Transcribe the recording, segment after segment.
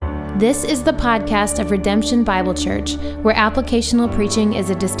This is the podcast of Redemption Bible Church, where applicational preaching is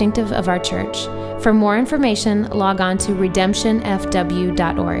a distinctive of our church. For more information, log on to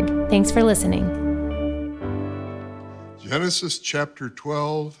redemptionfw.org. Thanks for listening. Genesis chapter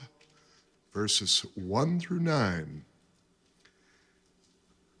 12, verses 1 through 9.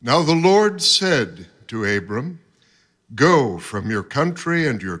 Now the Lord said to Abram, "Go from your country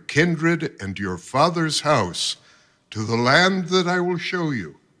and your kindred and your father's house to the land that I will show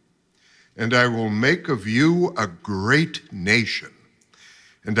you. And I will make of you a great nation,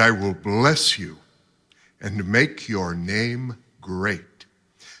 and I will bless you and make your name great,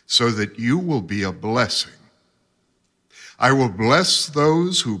 so that you will be a blessing. I will bless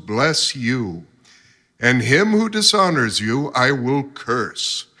those who bless you, and him who dishonors you I will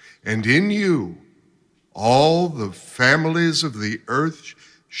curse, and in you all the families of the earth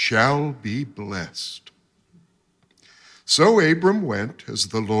shall be blessed." So Abram went as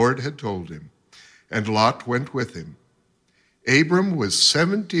the Lord had told him, and Lot went with him. Abram was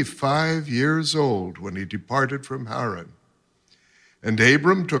 75 years old when he departed from Haran. And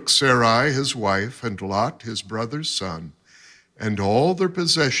Abram took Sarai his wife, and Lot his brother's son, and all their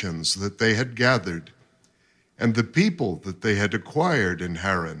possessions that they had gathered, and the people that they had acquired in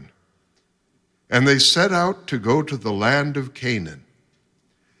Haran. And they set out to go to the land of Canaan.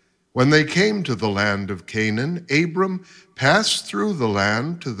 When they came to the land of Canaan, Abram passed through the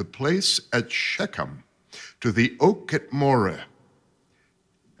land to the place at Shechem, to the oak at Moreh.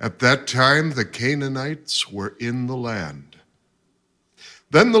 At that time the Canaanites were in the land.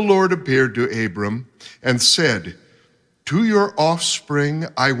 Then the Lord appeared to Abram and said, "To your offspring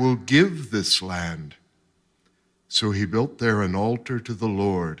I will give this land." So he built there an altar to the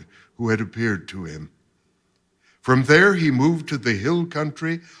Lord who had appeared to him. From there he moved to the hill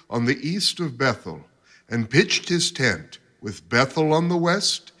country on the east of Bethel and pitched his tent, with Bethel on the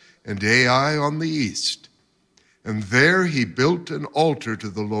west and Ai on the east. And there he built an altar to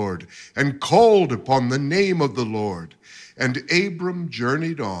the Lord and called upon the name of the Lord. And Abram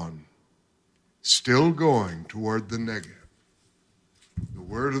journeyed on, still going toward the Negev. The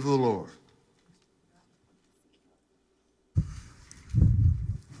word of the Lord.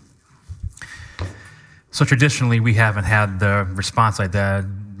 So traditionally, we haven't had the response like that,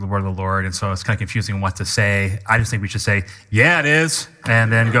 the word of the Lord, and so it's kind of confusing what to say. I just think we should say, "Yeah, it is," and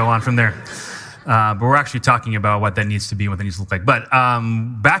then go on from there. But we're actually talking about what that needs to be, what that needs to look like. But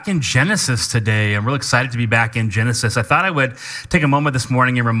back in Genesis today, I'm really excited to be back in Genesis. I thought I would take a moment this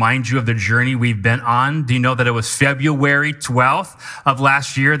morning and remind you of the journey we've been on. Do you know that it was February 12th of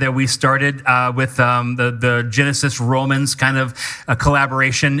last year that we started with the Genesis Romans kind of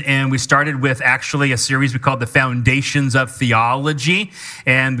collaboration? And we started with actually a series we called The Foundations of Theology.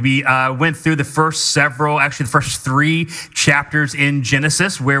 And we went through the first 3 chapters in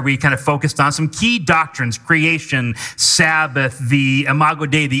Genesis, where we kind of focused on some key doctrines: creation, Sabbath, the Imago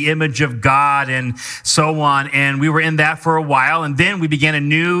Dei, the image of God, and so on. And we were in that for a while. And then we began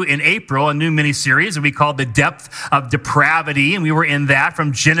in April, a new mini-series that we called The Depth of Depravity. And we were in that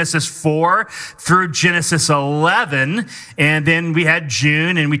from Genesis 4 through Genesis 11. And then we had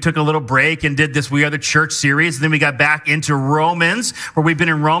June, and we took a little break and did this We Are the Church series. And then we got back into Romans, where we've been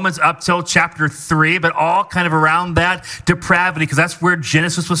in Romans up till chapter 3, but all kind of around that depravity, because that's where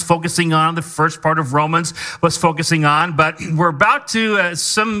Genesis was focusing on, the first part of Romans was focusing on. But we're about to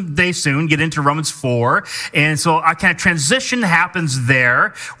someday soon get into Romans 4. And so a kind of transition happens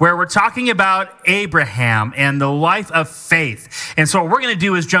there, where we're talking about Abraham and the life of faith. And so what we're going to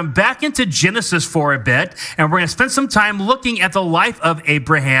do is jump back into Genesis for a bit, and we're going to spend some time looking at the life of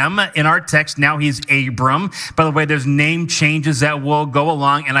Abraham. In our text now, he's Abram. By the way, there's name changes that will go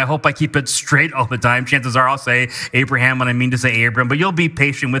along, and I hope I keep it straight all the time. Chances are I'll say Abraham when I mean to say Abram, but you'll be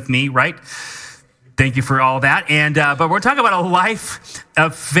patient with me, right? Thank you for all that. And but we're talking about a life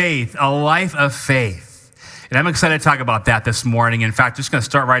of faith, a life of faith. And I'm excited to talk about that this morning. In fact, just going to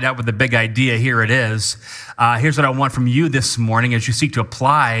start right out with the big idea. Here it is. Here's what I want from you this morning as you seek to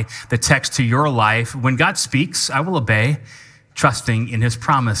apply the text to your life. When God speaks, I will obey, trusting in his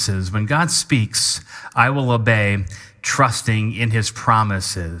promises. When God speaks, I will obey, trusting in his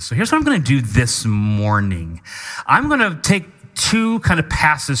promises. So here's what I'm going to do this morning. I'm going to take 2 kind of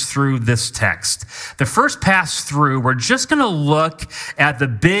passes through this text. The first pass through, we're just going to look at the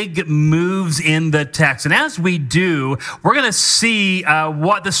big moves in the text. And as we do, we're going to see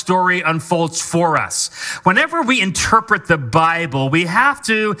what the story unfolds for us. Whenever we interpret the Bible, we have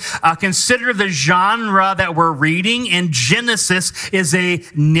to consider the genre that we're reading. And Genesis is a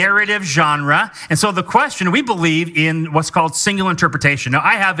narrative genre. And so the question, we believe in what's called single interpretation. Now,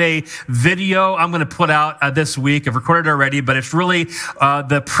 I have a video I'm going to put out this week. I've recorded it already, but it's It's really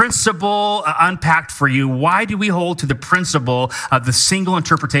the principle unpacked for you. Why do we hold to the principle of the single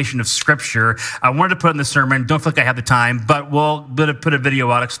interpretation of Scripture? I wanted to put in the sermon. Don't feel like I have the time, but we'll put a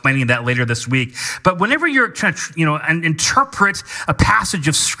video out explaining that later this week. But whenever you're trying to, interpret a passage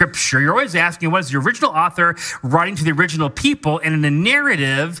of Scripture, you're always asking, what is the original author writing to the original people? And in the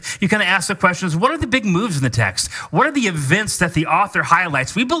narrative, you kind of ask the questions, what are the big moves in the text? What are the events that the author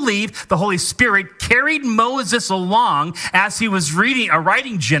highlights? We believe the Holy Spirit carried Moses along as he was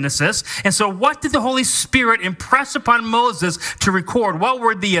writing Genesis. And so what did the Holy Spirit impress upon Moses to record? What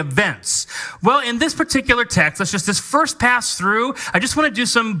were the events? Well, in this particular text, this first pass through, I just want to do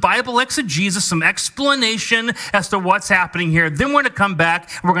some Bible exegesis, some explanation as to what's happening here. Then we're going to come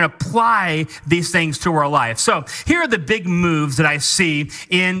back and we're going to apply these things to our life. So here are the big moves that I see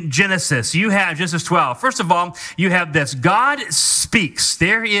in Genesis. You have Genesis 12. First of all, you have this. God speaks.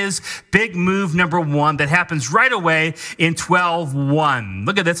 There is big move number one that happens right away in 12:1.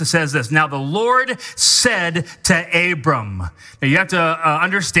 Look at this. It says this. Now the Lord said to Abram. Now you have to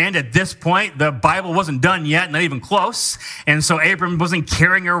understand at this point, the Bible wasn't done yet, not even close. And so Abram wasn't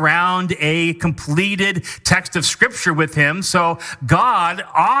carrying around a completed text of Scripture with him. So God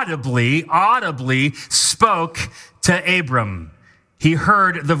audibly spoke to Abram. He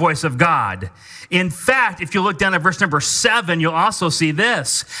heard the voice of God. In fact, if you look down at verse number 7, you'll also see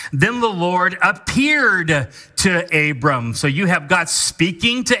this. Then the Lord appeared to Abram. So you have God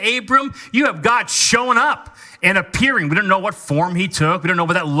speaking to Abram. You have God showing up and appearing. We don't know what form he took. We don't know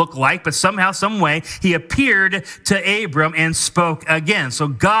what that looked like, but somehow, some way, he appeared to Abram and spoke again. So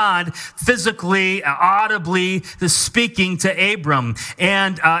God physically, audibly speaking to Abram.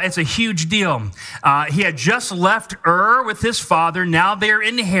 And it's a huge deal. He had just left Ur with his father. Now they're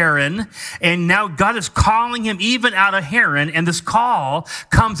in Haran. And now God is calling him even out of Haran. And this call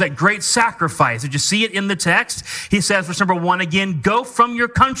comes at great sacrifice. Did you see it in the text? He says, verse number 1 again, go from your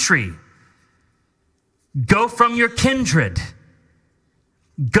country. Go from your kindred.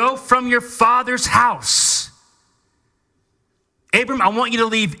 Go from your father's house. Abram, I want you to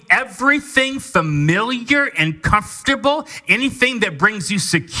leave everything familiar and comfortable, anything that brings you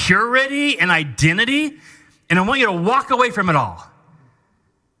security and identity, and I want you to walk away from it all.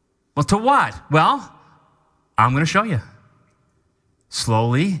 Well, to what? Well, I'm going to show you.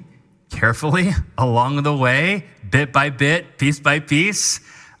 Slowly, carefully, along the way, bit by bit, piece by piece,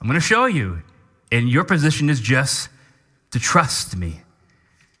 I'm going to show you. And your position is just to trust me.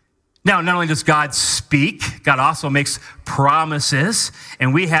 Now, not only does God speak, God also makes promises.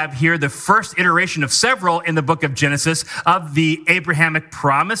 And we have here the first iteration of several in the book of Genesis of the Abrahamic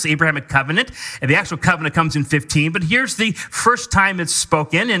promise, Abrahamic covenant. And the actual covenant comes in 15. But here's the first time it's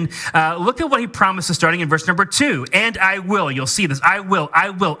spoken. And look at what he promises starting in verse number 2. And I will. You'll see this. I will.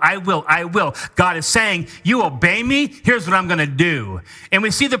 God is saying, you obey me, here's what I'm going to do. And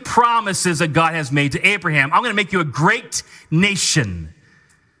we see the promises that God has made to Abraham. I'm going to make you a great nation.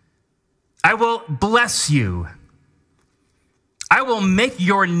 I will bless you. I will make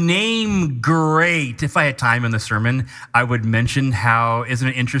your name great. If I had time in the sermon, I would mention how, isn't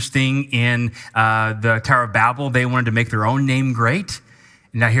it interesting, in the Tower of Babel, they wanted to make their own name great.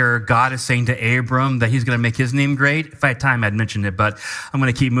 Now here God is saying to Abram that he's going to make his name great. If I had time, I'd mention it, but I'm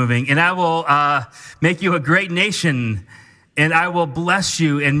going to keep moving. And I will make you a great nation. And I will bless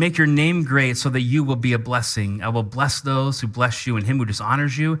you and make your name great so that you will be a blessing. I will bless those who bless you, and him who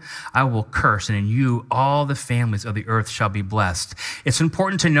dishonors you, I will curse. And in you, all the families of the earth shall be blessed. It's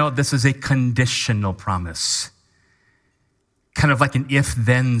important to note this is a conditional promise, kind of like an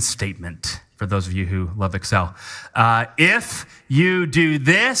if-then statement for those of you who love Excel. If you do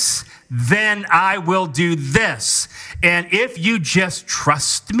this, then I will do this. And if you just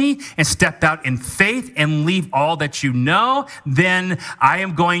trust me and step out in faith and leave all that you know, then I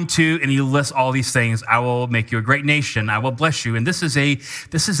am going to, and he lists all these things. I will make you a great nation. I will bless you. And this is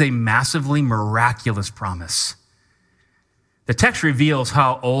a massively miraculous promise. The text reveals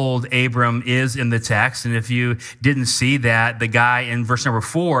how old Abram is in the text. And if you didn't see that, the guy in verse number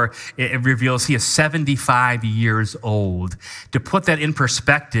 4, it reveals he is 75 years old. To put that in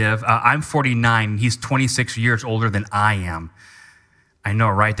perspective, I'm 49. He's 26 years older than I am. I know,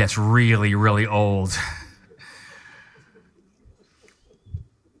 right? That's really, really old.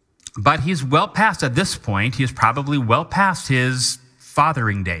 But he's well past, at this point, he is probably well past his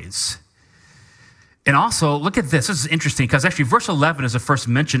fathering days. And also, look at this. This is interesting because actually verse 11 is the first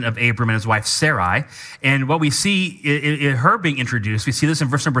mention of Abram and his wife Sarai. And what we see in her being introduced, we see this in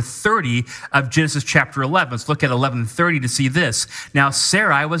verse number 30 of Genesis chapter 11. Let's look at 11:30 to see this. Now,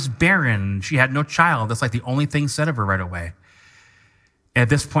 Sarai was barren. She had no child. That's like the only thing said of her right away. At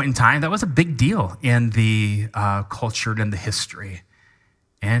this point in time, that was a big deal in the culture and the history.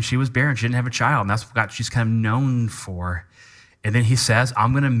 And she was barren. She didn't have a child. And that's what she's kind of known for. And then he says,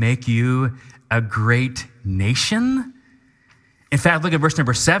 I'm going to make you a great nation. In fact, look at verse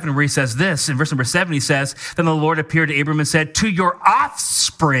number 7 where he says this. In verse number 7, he says, then the Lord appeared to Abram and said, to your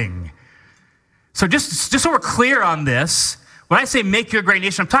offspring. So just so we're clear on this, when I say make you a great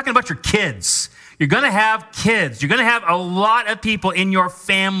nation, I'm talking about your kids. You're going to have kids. You're going to have a lot of people in your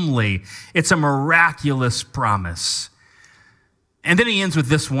family. It's a miraculous promise. And then he ends with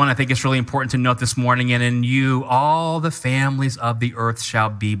this one. I think it's really important to note this morning. And in you, all the families of the earth shall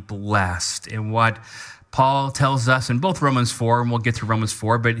be blessed. And what Paul tells us in both Romans 4, and we'll get to Romans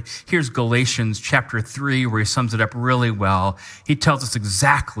 4, but here's Galatians chapter 3, where he sums it up really well. He tells us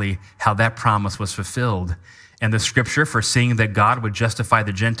exactly how that promise was fulfilled. And the scripture, foreseeing that God would justify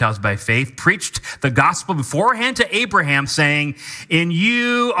the Gentiles by faith, preached the gospel beforehand to Abraham, saying, in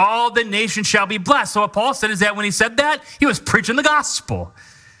you all the nations shall be blessed. So what Paul said is that when he said that, he was preaching the gospel.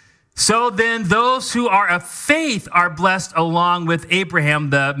 So then those who are of faith are blessed along with Abraham,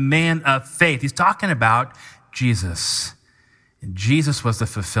 the man of faith. He's talking about Jesus. And Jesus was the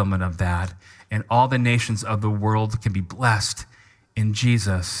fulfillment of that. And all the nations of the world can be blessed in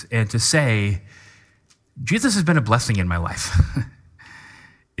Jesus. And to say, Jesus has been a blessing in my life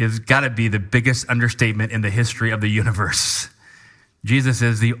it's got to be the biggest understatement in the history of the universe. Jesus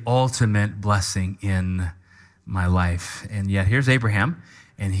is the ultimate blessing in my life. And yet here's Abraham,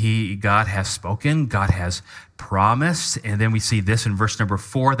 and God has spoken, God has promised. And then we see this in verse number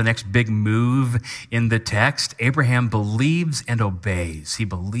 4, the next big move in the text. Abraham believes and obeys. He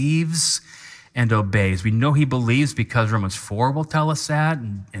believes and obeys. We know he believes because Romans 4 will tell us that,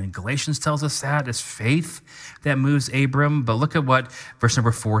 and Galatians tells us that. It's faith that moves Abram. But look at what verse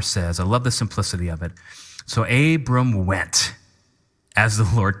number 4 says. I love the simplicity of it. So Abram went as the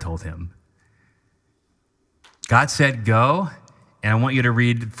Lord told him. God said, go, and I want you to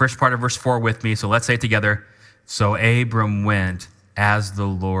read the first part of verse 4 with me. So let's say it together. So Abram went as the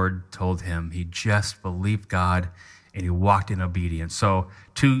Lord told him. He just believed God, and he walked in obedience. So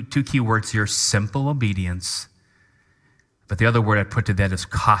two key words here, simple obedience. But the other word I'd put to that is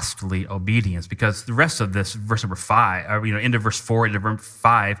costly obedience, because the rest of this, verse number 5, into verse 4, into verse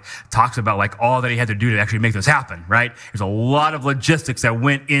 5, talks about like all that he had to do to actually make this happen, right? There's a lot of logistics that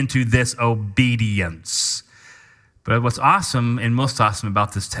went into this obedience. But what's awesome and most awesome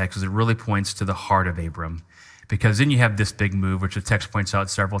about this text is it really points to the heart of Abram, because then you have this big move, which the text points out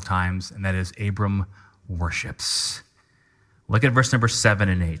several times, and that is Abram worships. Look at verse number 7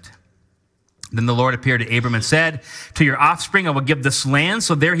 and 8. Then the Lord appeared to Abram and said, to your offspring I will give this land.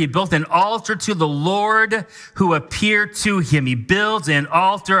 So there he built an altar to the Lord who appeared to him. He builds an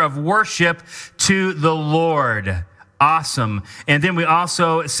altar of worship to the Lord. Awesome. And then we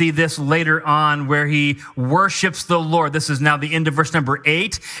also see this later on where he worships the Lord. This is now the end of verse number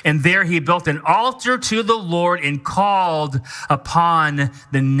 8. And there he built an altar to the Lord and called upon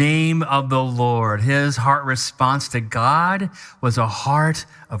the name of the Lord. His heart response to God was a heart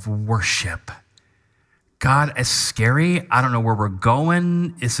of worship. God, it's scary. I don't know where we're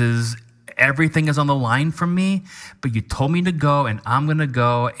going. Everything is on the line for me, but you told me to go, and I'm going to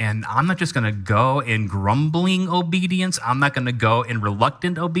go, and I'm not just going to go in grumbling obedience. I'm not going to go in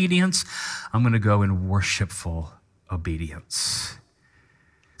reluctant obedience. I'm going to go in worshipful obedience.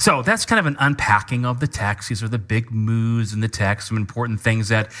 So that's kind of an unpacking of the text. These are the big moves in the text, some important things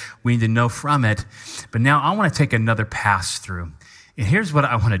that we need to know from it. But now I want to take another pass through, and here's what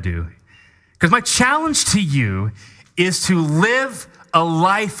I want to do. Because my challenge to you is to live a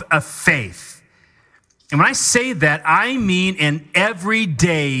life of faith. And when I say that, I mean an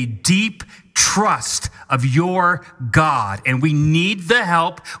everyday deep trust of your God. And we need the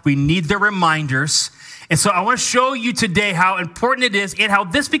help. We need the reminders. And so I want to show you today how important it is and how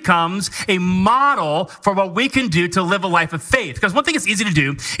this becomes a model for what we can do to live a life of faith. Because one thing it's easy to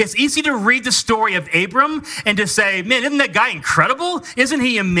do, it's easy to read the story of Abram and to say, man, isn't that guy incredible? Isn't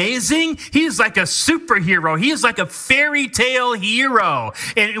he amazing? He's like a superhero. He is like a fairy tale hero.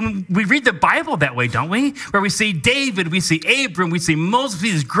 And we read the Bible that way, don't we? Where we see David, we see Abram, we see Moses,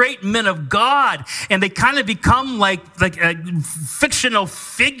 these great men of God. And they kind of become like fictional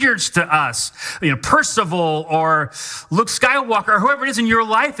figures to us. Percival or Luke Skywalker or whoever it is in your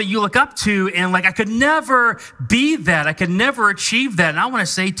life that you look up to, and like, I could never be that. I could never achieve that. And I want to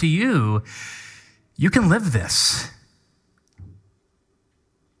say to you, you can live this.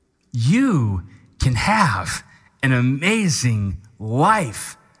 You can have an amazing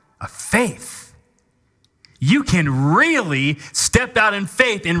life of faith. you can really step out in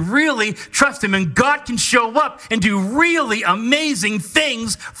faith and really trust him, and God can show up and do really amazing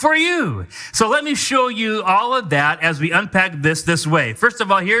things for you. So let me show you all of that as we unpack this way. First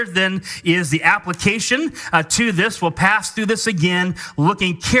of all, here then is the application to this. We'll pass through this again,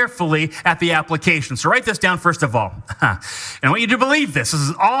 looking carefully at the application. So write this down first of all. And I want you to believe this. This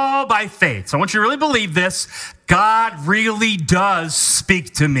is all by faith. So I want you to really believe this. God really does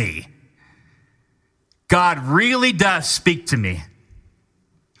speak to me. God really does speak to me.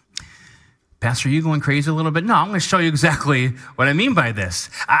 Pastor, are you going crazy a little bit? No, I'm going to show you exactly what I mean by this.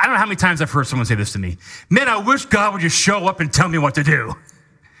 I don't know how many times I've heard someone say this to me. Man, I wish God would just show up and tell me what to do.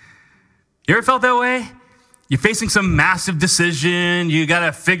 You ever felt that way? You're facing some massive decision. You got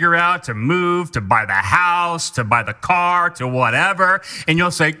to figure out to move, to buy the house, to buy the car, to whatever. And you'll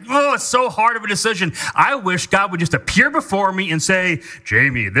say, oh, it's so hard of a decision. I wish God would just appear before me and say,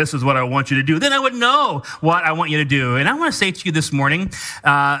 Jamie, this is what I want you to do. Then I would know what I want you to do. And I want to say to you this morning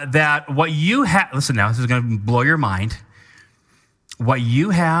that what you have, listen now, this is going to blow your mind. What you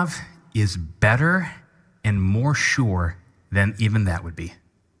have is better and more sure than even that would be.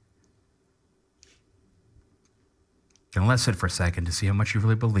 And let's sit for a second to see how much you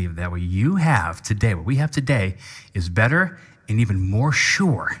really believe that what you have today, what we have today, is better and even more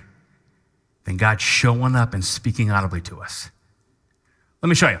sure than God showing up and speaking audibly to us. Let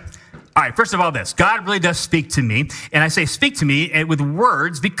me show you. All right, first of all this, God really does speak to me. And I say speak to me with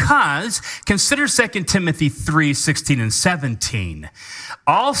words because consider 2 Timothy 3:16 and 17.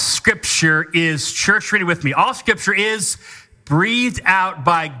 All scripture is, church, read it with me, all scripture is breathed out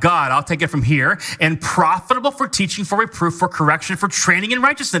by God, I'll take it from here, and profitable for teaching, for reproof, for correction, for training in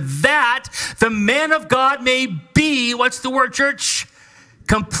righteousness, that the man of God may be, what's the word, church?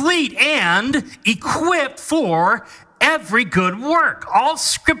 Complete and equipped for every good work. All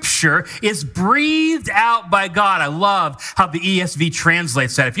scripture is breathed out by God. I love how the ESV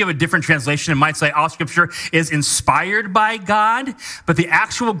translates that. If you have a different translation, it might say all scripture is inspired by God, but the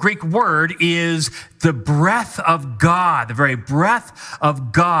actual Greek word is the breath of God, the very breath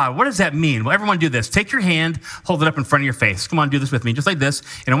of God. What does that mean? Well, everyone do this. Take your hand, hold it up in front of your face. Come on, do this with me, just like this.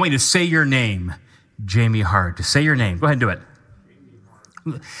 And I want you to say your name, Jamie Hart. To say your name. Go ahead and do it.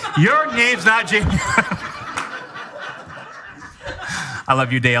 Your name's not Jamie. I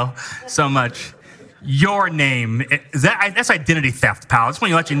love you, Dale, so much. Your name, that's identity theft, pal. I just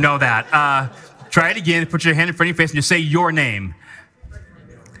want to let you know that. Try it again. Put your hand in front of your face and just say your name.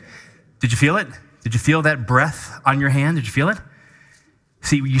 Did you feel it? Did you feel that breath on your hand? Did you feel it?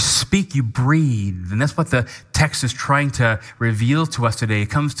 See, you speak, you breathe, and that's what the text is trying to reveal to us today.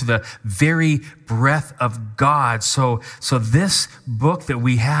 It comes to the very breath of God. So this book that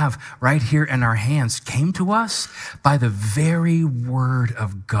we have right here in our hands came to us by the very word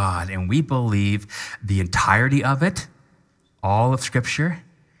of God, and we believe the entirety of it, all of Scripture.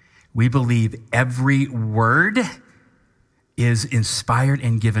 We believe every word is inspired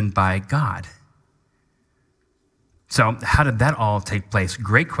and given by God. So how did that all take place?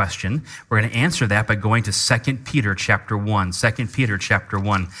 Great question. We're going to answer that by going to 2 Peter chapter 1. 2 Peter chapter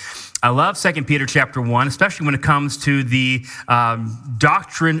 1. I love 2 Peter chapter 1, especially when it comes to the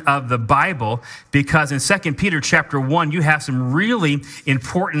doctrine of the Bible, because in 2 Peter chapter 1, you have some really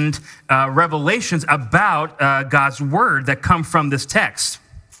important revelations about God's word that come from this text.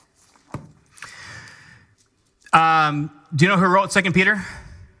 Do you know who wrote 2 Peter?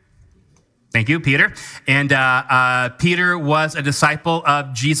 Thank you, Peter. And Peter was a disciple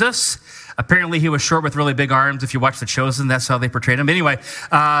of Jesus. Apparently, he was short with really big arms. If you watch The Chosen, that's how they portrayed him. Anyway,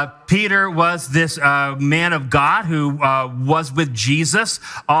 Peter was this man of God who was with Jesus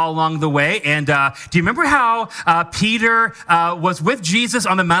all along the way. And do you remember how Peter was with Jesus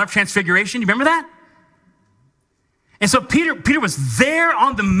on the Mount of Transfiguration? Do you remember that? And so Peter was there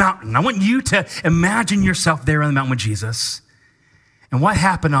on the mountain. I want you to imagine yourself there on the mountain with Jesus. And what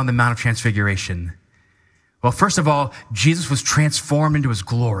happened on the Mount of Transfiguration? Well, first of all, Jesus was transformed into his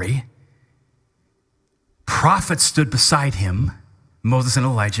glory. Prophets stood beside him, Moses and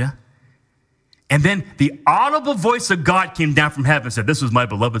Elijah. And then the audible voice of God came down from heaven and said, "This is my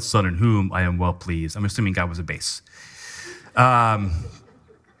beloved son in whom I am well pleased." I'm assuming God was a bass.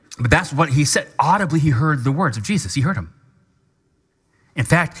 But that's what he said. Audibly, he heard the words of Jesus. He heard them. In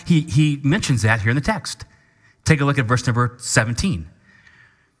fact, he mentions that here in the text. Take a look at verse number 17.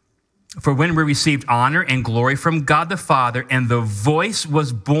 For when we received honor and glory from God the Father, and the voice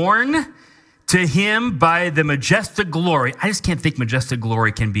was borne to him by the majestic glory. I just can't think majestic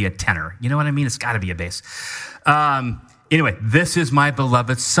glory can be a tenor. You know what I mean? It's got to be a bass. Anyway, this is my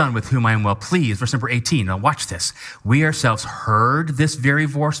beloved Son with whom I am well pleased. Verse number 18. Now watch this. We ourselves heard this very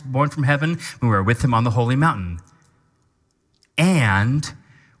voice born from heaven when we were with him on the holy mountain. And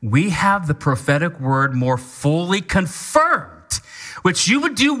we have the prophetic word more fully confirmed, which you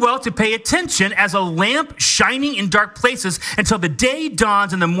would do well to pay attention as a lamp shining in dark places until the day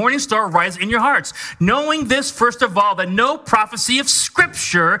dawns and the morning star rises in your hearts. Knowing this, first of all, that no prophecy of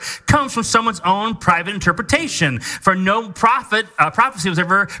Scripture comes from someone's own private interpretation. For no prophecy was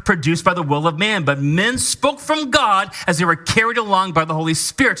ever produced by the will of man, but men spoke from God as they were carried along by the Holy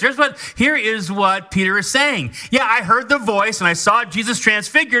Spirit. So here is what Peter is saying. Yeah, I heard the voice and I saw Jesus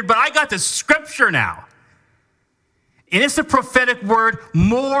transfigured, but I got the Scripture now. And it's the prophetic word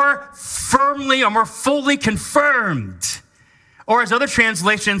more firmly or more fully confirmed. Or as other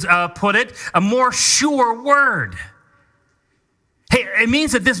translations put it, a more sure word. Hey, it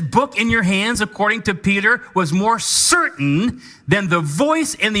means that this book in your hands, according to Peter, was more certain than the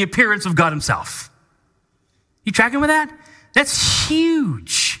voice and the appearance of God himself. You tracking with that? That's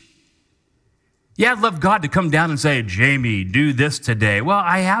huge. Yeah, I'd love God to come down and say, Jamie, do this today. Well,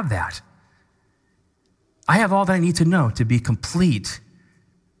 I have that. I have all that I need to know to be complete,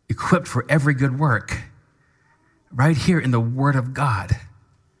 equipped for every good work, right here in the Word of God.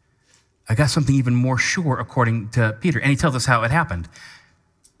 I got something even more sure according to Peter, and he tells us how it happened.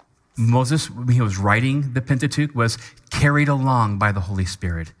 Moses, when he was writing the Pentateuch, was carried along by the Holy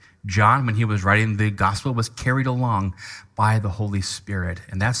Spirit. John, when he was writing the Gospel, was carried along by the Holy Spirit,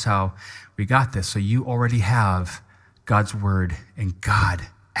 and that's how we got this. So you already have God's Word, and God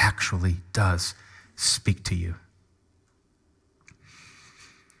actually does speak to you.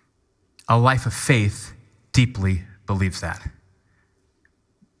 A life of faith deeply believes that.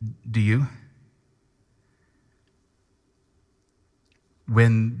 Do you?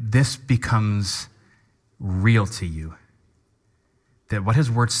 When this becomes real to you, that what his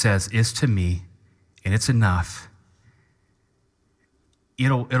word says is to me, and it's enough,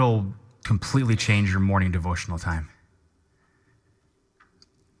 it'll completely change your morning devotional time.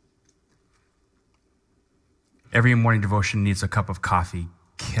 Every morning devotion needs a cup of coffee.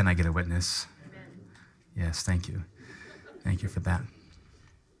 Can I get a witness? Amen. Yes, thank you. Thank you for that.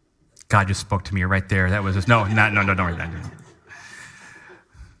 God just spoke to me right there. That was just, no, don't worry about it.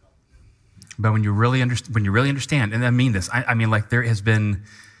 But when you really understand, and I mean this, I mean like there has been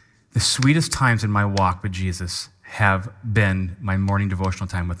the sweetest times in my walk with Jesus have been my morning devotional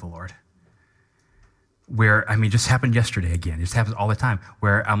time with the Lord. Where, just happened yesterday again. It just happens all the time.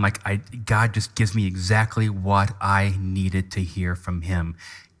 Where I'm like, God just gives me exactly what I needed to hear from him.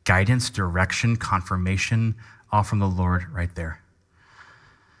 Guidance, direction, confirmation, all from the Lord right there.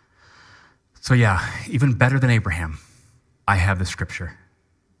 So yeah, even better than Abraham, I have the Scripture.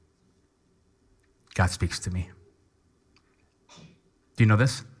 God speaks to me. Do you know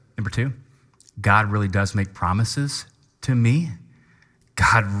this? Number 2, God really does make promises to me.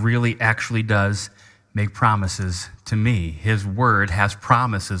 God really actually does make promises to me. His word has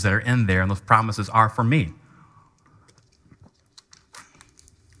promises that are in there, and those promises are for me.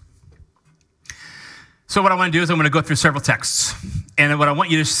 So what I want to do is I'm going to go through several texts. And what I want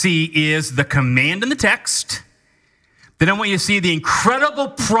you to see is the command in the text. Then I want you to see the incredible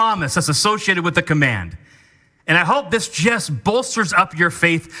promise that's associated with the command. And I hope this just bolsters up your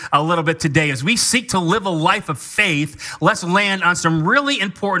faith a little bit today. As we seek to live a life of faith, let's land on some really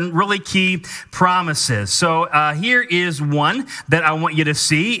important, really key promises. So here is one that I want you to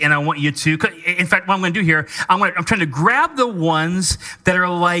see, and I want you to, in fact, what I'm going to do here, I'm trying to grab the ones that are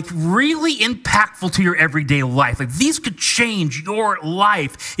like really impactful to your everyday life. Like these could change your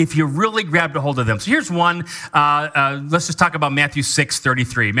life if you really grabbed a hold of them. So here's one. Let's just talk about Matthew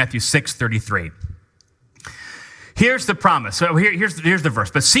 6:33. Matthew 6:33. Here's the promise. So here's the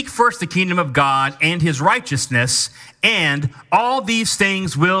verse. But seek first the kingdom of God and his righteousness, and all these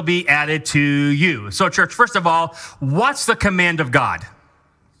things will be added to you. So church, first of all, what's the command of God?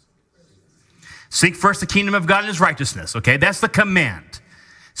 Seek first the kingdom of God and his righteousness. Okay, that's the command.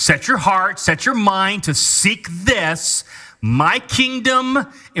 Set your heart, set your mind to seek this, my kingdom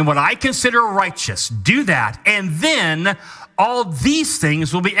and what I consider righteous. Do that. And then all these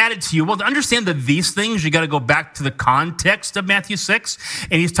things will be added to you. Well, to understand these things, you got to go back to the context of Matthew 6.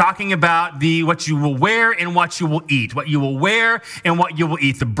 And he's talking about what you will wear and what you will eat. What you will wear and what you will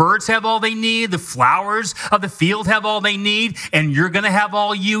eat. The birds have all they need. The flowers of the field have all they need. And you're going to have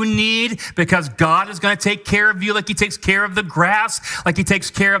all you need because God is going to take care of you like he takes care of the grass, like he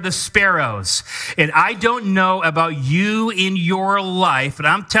takes care of the sparrows. And I don't know about you in your life, but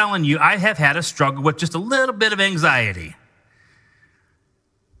I'm telling you, I have had a struggle with just a little bit of anxiety.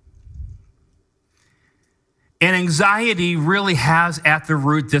 And anxiety really has at the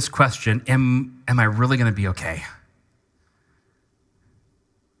root this question, am I really going to be okay?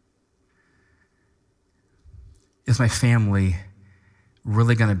 Is my family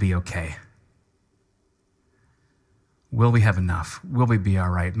really going to be okay? Will we have enough? Will we be all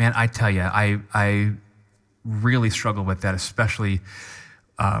right? Man, I tell you, I really struggle with that, especially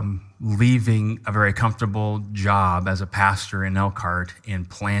leaving a very comfortable job as a pastor in Elkhart and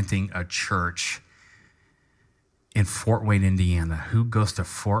planting a church in Fort Wayne, Indiana. Who goes to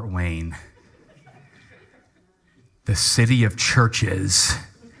Fort Wayne, the city of churches,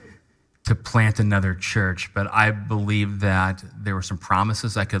 to plant another church? But I believe that there were some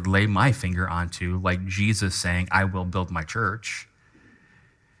promises I could lay my finger onto, like Jesus saying, I will build my church,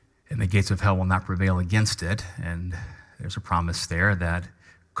 and the gates of hell will not prevail against it. And there's a promise there that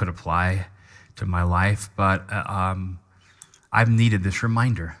could apply to my life. But I've needed this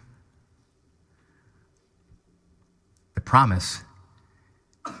reminder. The promise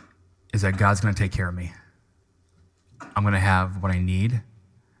is that God's going to take care of me. I'm going to have what I need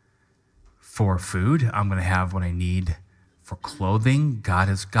for food. I'm going to have what I need for clothing. God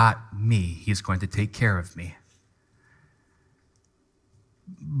has got me. He's going to take care of me.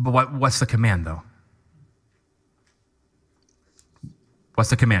 But what's the command, though?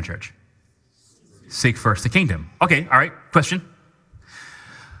 What's the command, church? Seek first the kingdom. Okay, all right, question.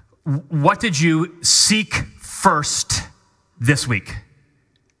 What did you seek first this week?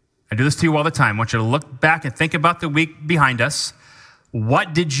 I do this to you all the time. I want you to look back and think about the week behind us.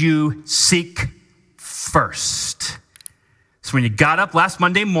 What did you seek first? So when you got up last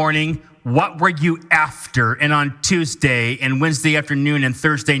Monday morning, what were you after? And on Tuesday and Wednesday afternoon and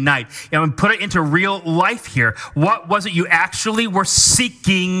Thursday night, and put it into real life here. What was it you actually were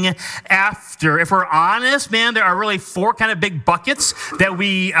seeking after? If we're honest, man, there are really four kind of big buckets that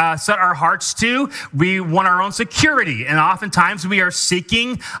we set our hearts to. We want our own security, and oftentimes we are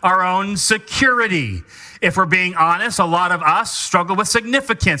seeking our own security. If we're being honest, a lot of us struggle with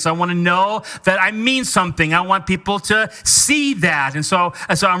significance. I want to know that I mean something. I want people to see that. And so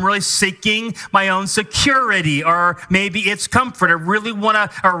I'm really seeking my own security, or maybe it's comfort. I really want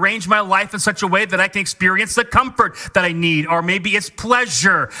to arrange my life in such a way that I can experience the comfort that I need. Or maybe it's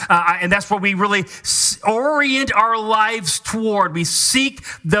pleasure. And that's what we really orient our lives toward. We seek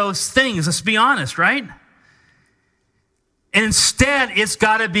those things. Let's be honest, right? And instead, it's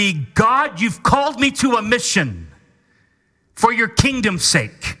got to be, God, you've called me to a mission for your kingdom's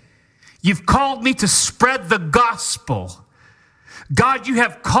sake. You've called me to spread the gospel. God, you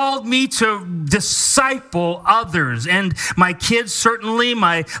have called me to disciple others, and my kids certainly,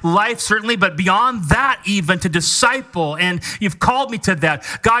 my life certainly, but beyond that even to disciple, and you've called me to that.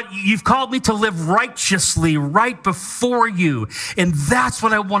 God, you've called me to live righteously right before you, and that's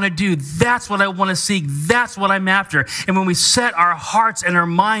what I want to do. That's what I want to seek. That's what I'm after. And when we set our hearts and our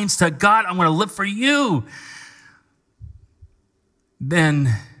minds to God, I'm going to live for you,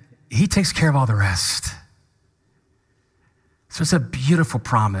 then he takes care of all the rest. So it's a beautiful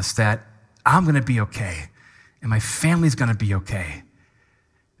promise that I'm going to be okay and my family's going to be okay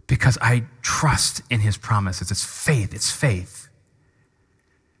because I trust in his promises. It's faith. It's faith.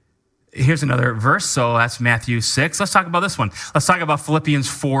 Here's another verse. So that's Matthew 6. Let's talk about this one. Let's talk about Philippians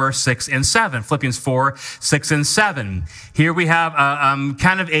 4, 6, and 7. Philippians 4, 6, and 7. Here we have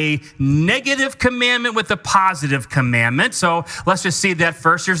kind of a negative commandment with a positive commandment. So let's just see that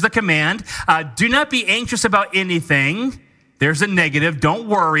first. Here's the command. Do not be anxious about anything. There's a negative, don't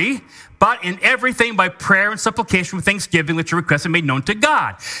worry, but in everything by prayer and supplication with thanksgiving, let your requests be made known to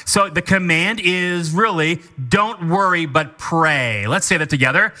God. So the command is really, don't worry, but pray. Let's say that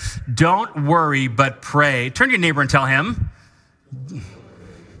together. Don't worry, but pray. Turn to your neighbor and tell him.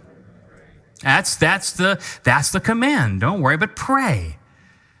 That's the command. Don't worry, but pray.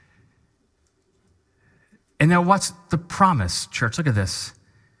 And now what's the promise, church? Look at this.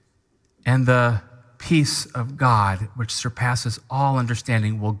 And the peace of God, which surpasses all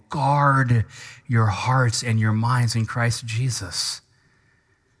understanding, will guard your hearts and your minds in Christ Jesus.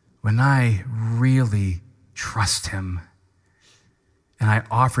 When I really trust him and I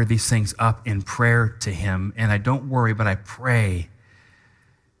offer these things up in prayer to him, and I don't worry, but I pray,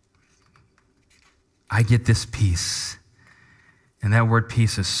 I get this peace. And that word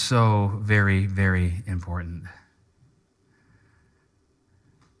peace is so very, very important.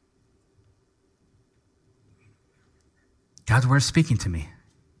 God's word is speaking to me.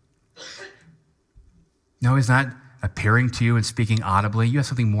 No, he's not appearing to you and speaking audibly. You have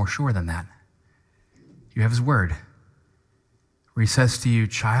something more sure than that. You have his word, where he says to you,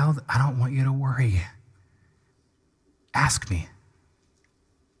 child, I don't want you to worry. Ask me.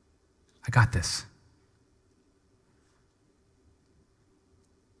 I got this.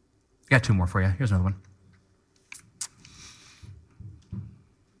 got two more for you. Here's another one.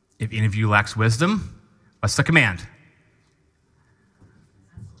 If any of you lacks wisdom, what's the command?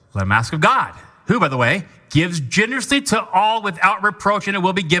 Let him ask of God, who, by the way, gives generously to all without reproach, and it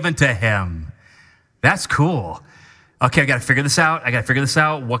will be given to him. That's cool. Okay, I got to figure this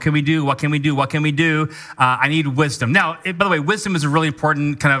out. What can we do? I need wisdom. Now, by the way, wisdom is a really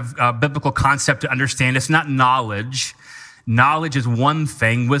important kind of biblical concept to understand. It's not knowledge. Knowledge is one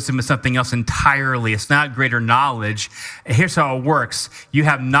thing. Wisdom is something else entirely. It's not greater knowledge. Here's how it works. You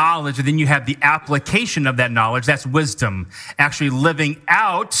have knowledge, and then you have the application of that knowledge. That's wisdom. Actually living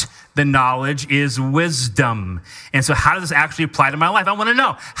out the knowledge is wisdom. And so how does this actually apply to my life? I want to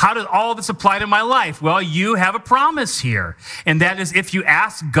know, how does all this apply to my life? Well, you have a promise here. And that is, if you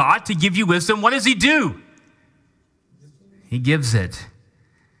ask God to give you wisdom, what does he do? He gives it.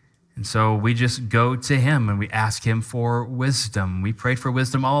 And so we just go to him and we ask him for wisdom. We prayed for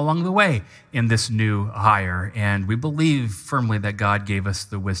wisdom all along the way in this new hire. And we believe firmly that God gave us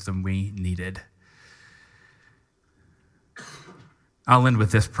the wisdom we needed. I'll end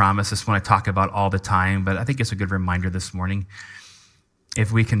with this promise. This one I talk about all the time, but I think it's a good reminder this morning.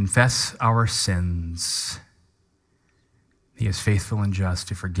 If we confess our sins, he is faithful and just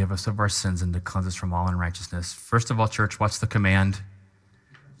to forgive us of our sins and to cleanse us from all unrighteousness. First of all, church, what's the command?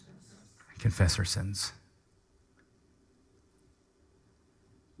 Confess our sins.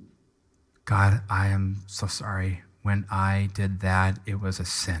 God, I am so sorry. When I did that, it was a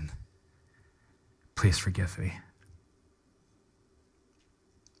sin. Please forgive me.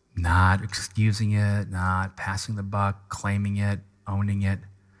 Not excusing it, not passing the buck, claiming it, owning it.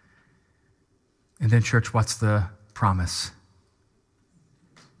 And then, church, what's the promise?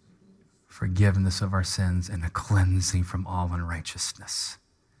 Forgiveness of our sins and a cleansing from all unrighteousness.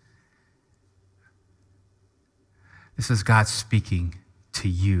 This is God speaking to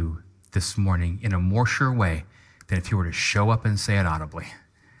you this morning in a more sure way than if he were to show up and say it audibly.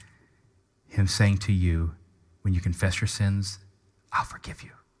 Him saying to you, when you confess your sins, I'll forgive you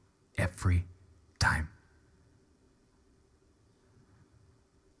every time.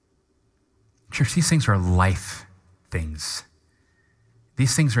 Church, these things are life things.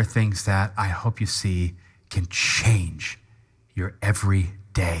 These things are things that I hope you see can change your every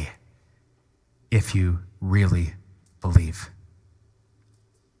day if you really believe.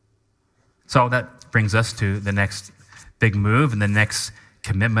 So that brings us to the next big move and the next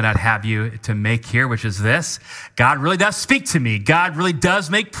commitment I'd have you to make here, which is this. God really does speak to me. God really does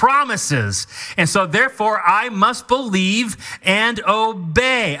make promises. And so therefore, I must believe and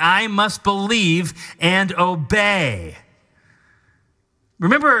obey. I must believe and obey.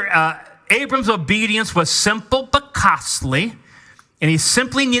 Remember, Abram's obedience was simple but costly. And he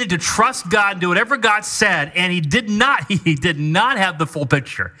simply needed to trust God and do whatever God said. And he did not have the full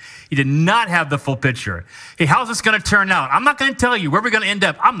picture. He did not have the full picture. Hey, how's this going to turn out? I'm not going to tell you. Where we're going to end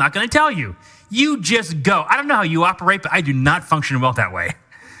up, I'm not going to tell you. You just go. I don't know how you operate, but I do not function well that way.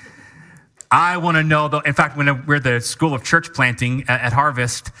 I want to know, though. In fact, when we're at the School of Church Planting at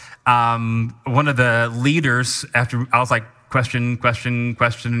Harvest, one of the leaders, after I was like, question.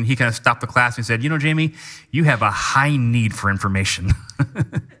 And he kind of stopped the class and said, Jamie, you have a high need for information.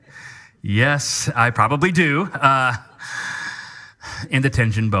 Yes, I probably do. And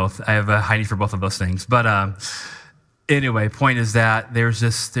attention, both. I have a high need for both of those things. But anyway, point is that there's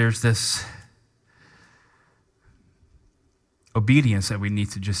this obedience that we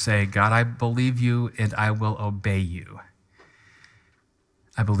need to just say, God, I believe you and I will obey you.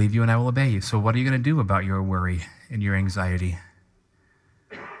 I believe you and I will obey you. So what are you going to do about your worry and your anxiety?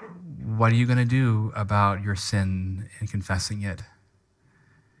 What are you going to do about your sin and confessing it?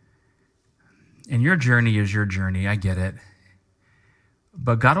 And your journey is your journey. I get it.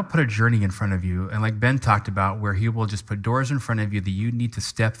 But God will put a journey in front of you. And like Ben talked about, where he will just put doors in front of you that you need to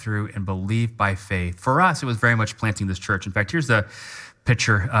step through and believe by faith. For us, it was very much planting this church. In fact, here's the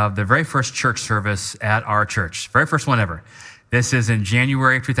picture of the very first church service at our church. Very first one ever. This is in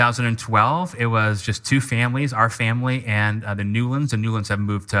January of 2012. It was just two families, our family and the Newlands. The Newlands have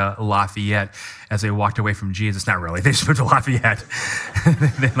moved to Lafayette as they walked away from Jesus. Not really. They just moved to Lafayette.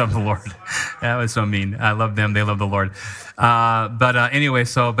 They love the Lord. That was so mean. I love them. They love the Lord. Anyway,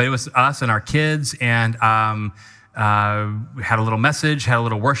 but it was us and our kids. And We had a little message, had a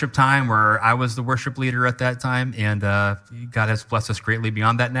little worship time where I was the worship leader at that time, and God has blessed us greatly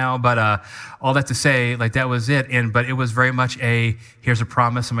beyond that now. But all that to say, like, that was it. But it was very much here's a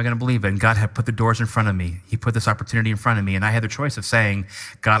promise, am I going to believe it? And God had put the doors in front of me. He put this opportunity in front of me, and I had the choice of saying,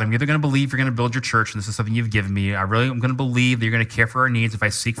 God, I'm either going to believe you're going to build your church, and this is something you've given me. I'm going to believe that you're going to care for our needs if I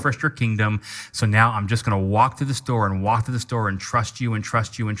seek first your kingdom. So now I'm just going to walk through this door and trust you and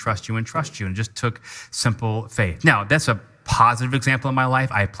trust you and trust you and trust you. And it just took simple faith. Now, that's a positive example in my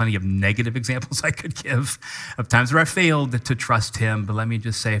life. I have plenty of negative examples I could give of times where I failed to trust him. But let me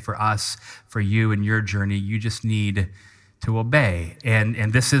just say, for us, for you and your journey, you just need to obey.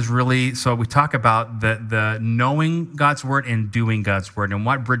 And this is really, so we talk about the knowing God's word and doing God's word and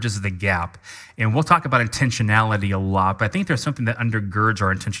what bridges the gap. And we'll talk about intentionality a lot, but I think there's something that undergirds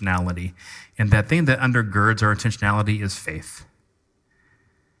our intentionality. And that thing that undergirds our intentionality is faith.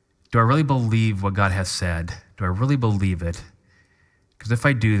 Do I really believe what God has said? Do I really believe it? Because if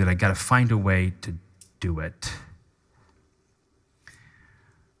I do, then I got to find a way to do it.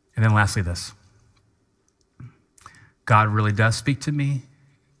 And then lastly, this. God really does speak to me.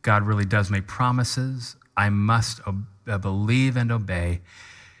 God really does make promises. I must believe and obey.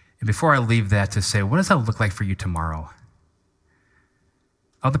 And before I leave that, to say, what does that look like for you tomorrow?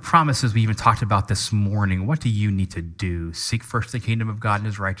 Of the promises we even talked about this morning, what do you need to do? Seek first the kingdom of God and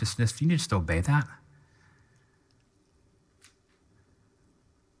his righteousness. Do you need to just obey that?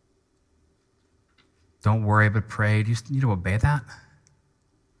 Don't worry, but pray. Do you just need to obey that?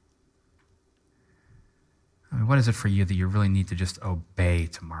 I mean, what is it for you that you really need to just obey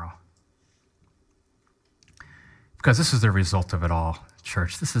tomorrow? Because this is the result of it all,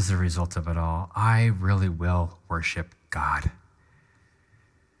 church. This is the result of it all. I really will worship God.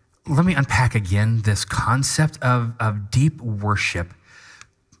 Let me unpack again this concept of deep worship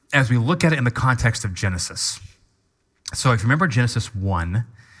as we look at it in the context of Genesis. So if you remember Genesis 1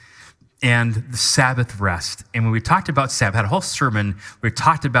 and the Sabbath rest, and when we talked about Sabbath, had a whole sermon, we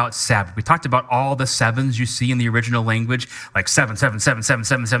talked about Sabbath. We talked about all the sevens you see in the original language, like 7, 7, 7, 7,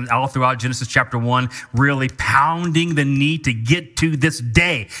 7, 7, all throughout Genesis chapter 1, really pounding the need to get to this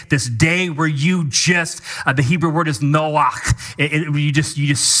day where you just, the Hebrew word is noach. You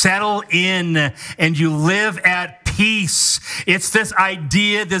just settle in and you live at peace. It's this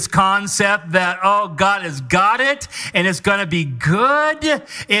idea, this concept that, oh, God has got it and it's going to be good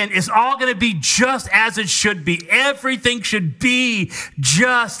and it's all going to be just as it should be. Everything should be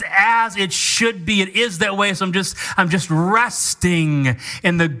just as it should be. It is that way. So I'm just resting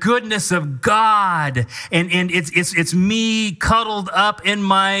in the goodness of God. And it's me cuddled up in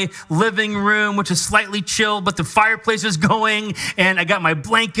my living room, which is slightly chilled, but the fireplace is going and I got my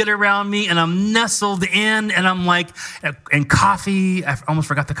blanket around me and I'm nestled in and I'm like, and coffee, I almost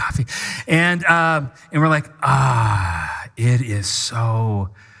forgot the coffee. And we're like, it is so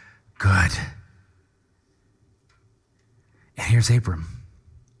good. And here's Abram.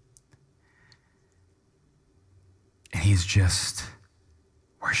 And he's just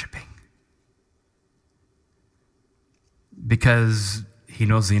worshiping. Because he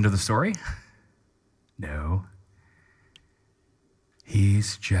knows the end of the story? No.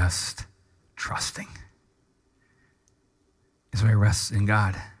 He's just trusting. So he rests in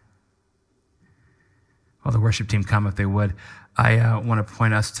God. Well, the worship team come if they would. I want to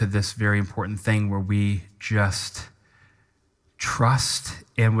point us to this very important thing where we just trust,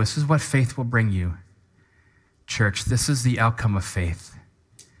 and this is what faith will bring you. Church, this is the outcome of faith.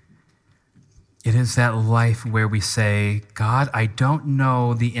 It is that life where we say, God, I don't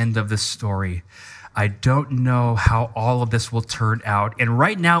know the end of this story. I don't know how all of this will turn out. And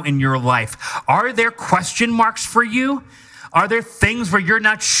right now in your life, are there question marks for you? Are there things where you're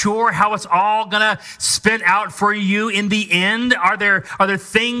not sure how it's all gonna spin out for you in the end? Are there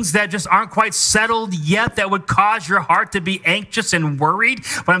things that just aren't quite settled yet that would cause your heart to be anxious and worried?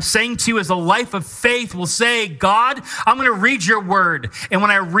 What I'm saying to you is a life of faith will say, God, I'm gonna read your word. And when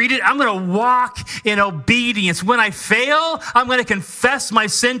I read it, I'm gonna walk in obedience. When I fail, I'm gonna confess my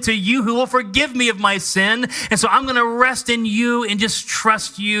sin to you who will forgive me of my sin. And so I'm gonna rest in you and just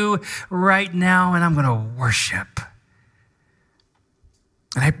trust you right now. And I'm gonna worship.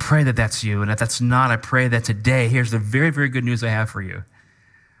 And I pray that that's you. And if that's not, I pray that today, here's the very, very good news I have for you.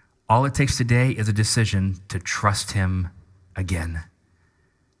 All it takes today is a decision to trust him again.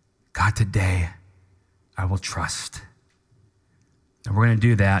 God, today, I will trust. And we're going to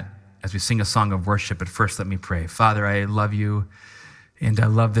do that as we sing a song of worship. But first, let me pray. Father, I love you. And I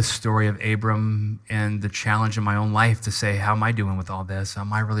love this story of Abram and the challenge in my own life to say, how am I doing with all this?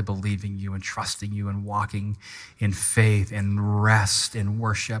 Am I really believing you and trusting you and walking in faith and rest and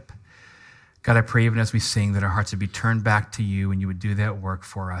worship? God, I pray even as we sing that our hearts would be turned back to you and you would do that work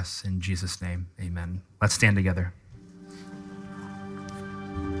for us. In Jesus' name, amen. Let's stand together.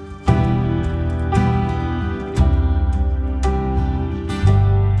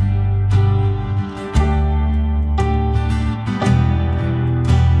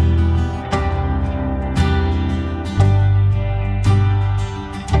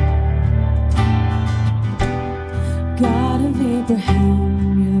 God of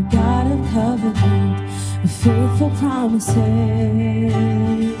Abraham, you're the God of covenant, with faithful promises.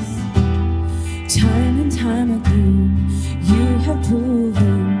 Time and time again, you have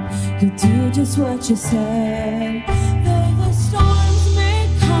proven you do just what you say. Though the storms may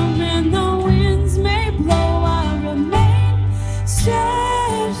come and the winds may blow, I remain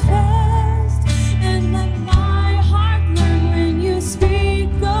steadfast, and let my heart learn when you speak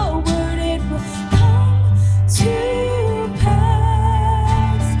a word, it will come to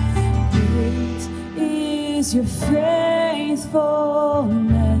pass. Great is your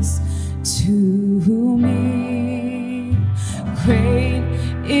faithfulness to me. Great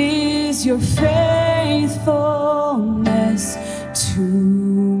is your faithfulness to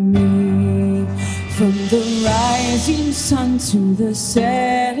me. From the rising sun to the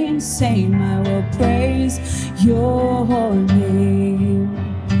setting same, I will praise your name.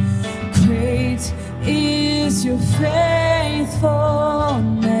 Great is your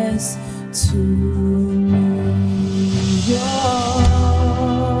faithfulness to me.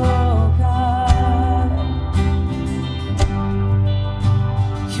 Oh God,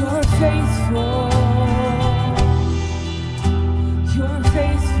 you're faithful. You're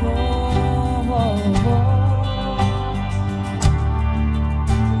faithful.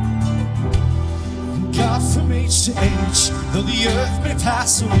 God, from age to age, though the earth may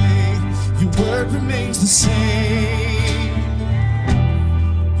pass away, your word remains the same.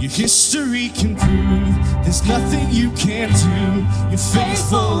 Your history can prove there's nothing you can't do. You're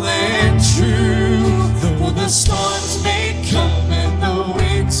faithful and true. Though the storms may come and the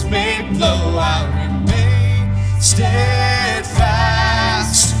winds may blow, I'll remain steadfast,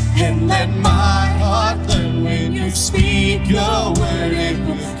 and let my heart learn when you speak your word, it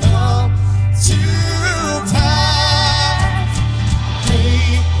will come to pass.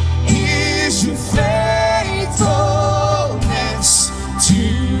 Great is your faithfulness to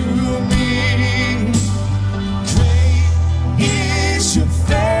me. Great is your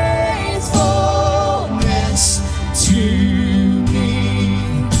faithfulness to me.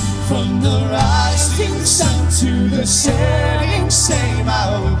 From the rising sun to the setting same, I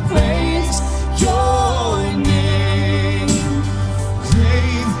will praise your name.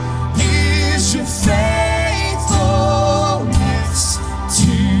 Great is your faithfulness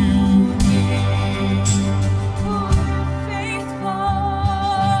to me.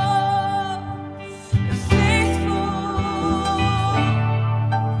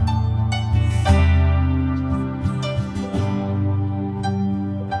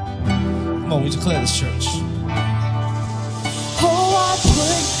 Come on, we declare this, church. Oh, I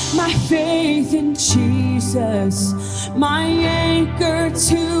put my faith in Jesus, my anchor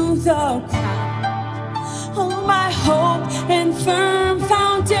to the ground. Oh, my hope and firm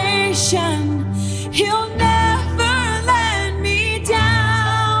foundation, He'll never let me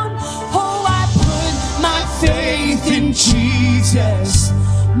down. Oh, I put my faith in Jesus,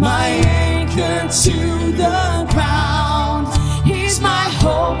 my anchor to the ground. He's my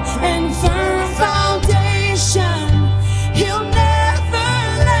hope and firm foundation, He'll never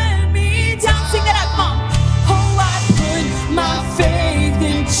let me down. Sing that out, come on. Oh, I put my faith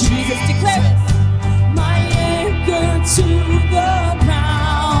in Jesus. Declare it. My anchor to the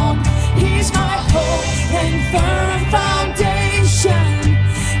ground. He's my hope and firm foundation,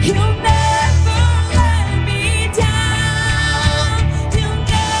 He'll never let me down. He'll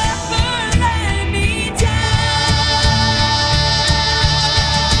never let me down.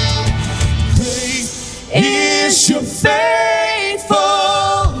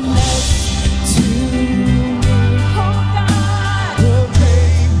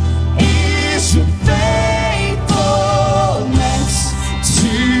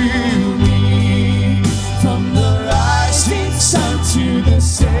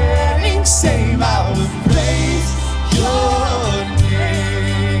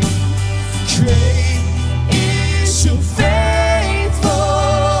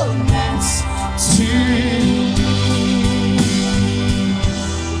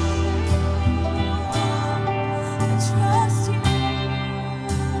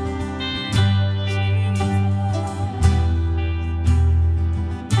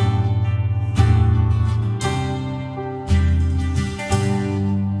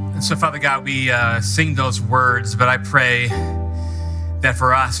 so Father God, we sing those words, but I pray that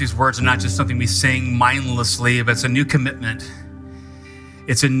for us, these words are not just something we sing mindlessly, but it's a new commitment.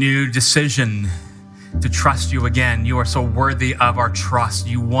 It's a new decision to trust you again. You are so worthy of our trust.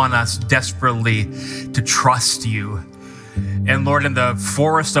 You want us desperately to trust you. And Lord, in the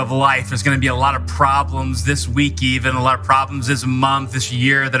forest of life, there's going to be a lot of problems this week, even a lot of problems this month, this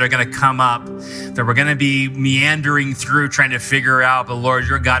year that are going to come up, that we're going to be meandering through trying to figure out. But Lord,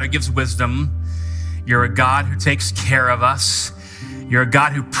 you're a God who gives wisdom. You're a God who takes care of us. You're a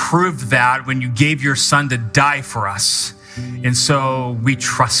God who proved that when you gave your son to die for us. And so we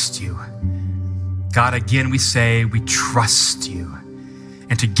trust you. God, again, we say we trust you.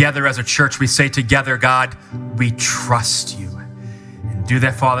 And together as a church, we say together, God, we trust you. And do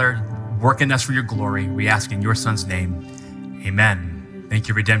that, Father. Work in us for your glory. We ask in your son's name. Amen. Thank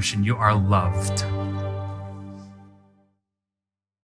you, Redemption. You are loved.